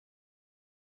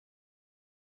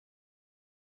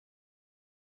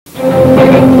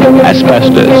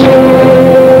Asbestos,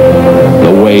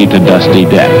 the way to dusty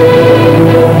death.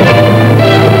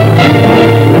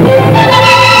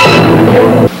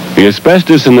 The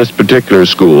asbestos in this particular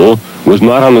school was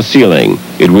not on the ceiling.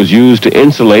 It was used to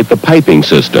insulate the piping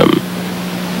system.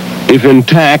 If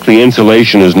intact, the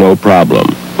insulation is no problem.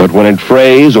 But when it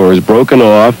frays or is broken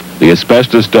off, the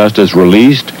asbestos dust is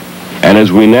released, and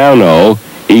as we now know,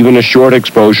 even a short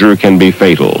exposure can be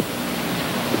fatal.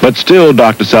 But still,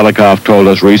 Dr. Selikoff told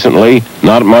us recently,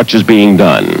 not much is being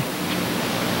done.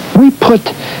 We put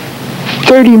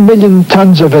 30 million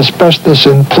tons of asbestos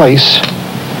in place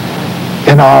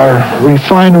in our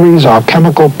refineries, our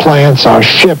chemical plants, our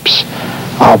ships,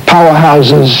 our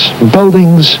powerhouses,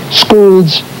 buildings,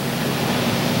 schools,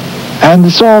 and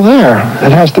it's all there.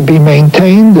 It has to be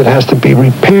maintained, it has to be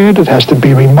repaired, it has to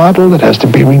be remodeled, it has to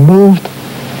be removed.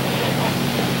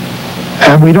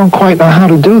 And we don't quite know how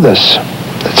to do this.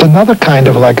 It's another kind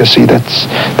of legacy that's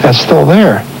still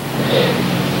there.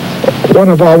 One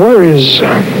of our worries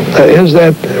is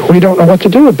that we don't know what to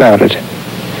do about it.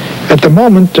 At the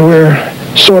moment, we're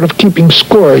sort of keeping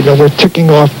score. We're ticking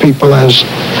off people as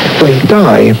they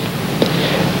die.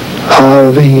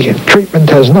 The treatment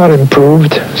has not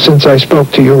improved since I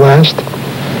spoke to you last.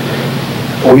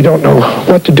 We don't know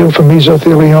what to do for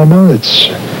mesothelioma. It's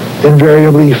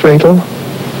invariably fatal.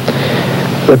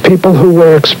 The people who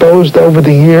were exposed over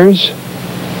the years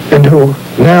and who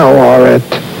now are at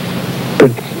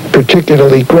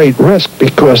particularly great risk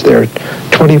because they're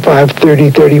 25,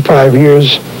 30, 35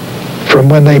 years from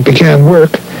when they began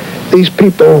work, these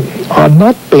people are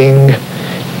not being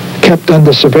kept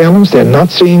under surveillance. They're not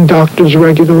seeing doctors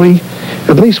regularly.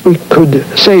 At least we could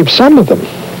save some of them,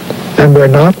 and we're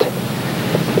not.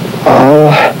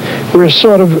 We're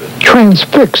sort of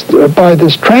transfixed by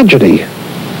this tragedy.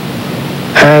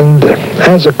 And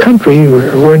as a country,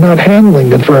 we're not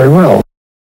handling it very well.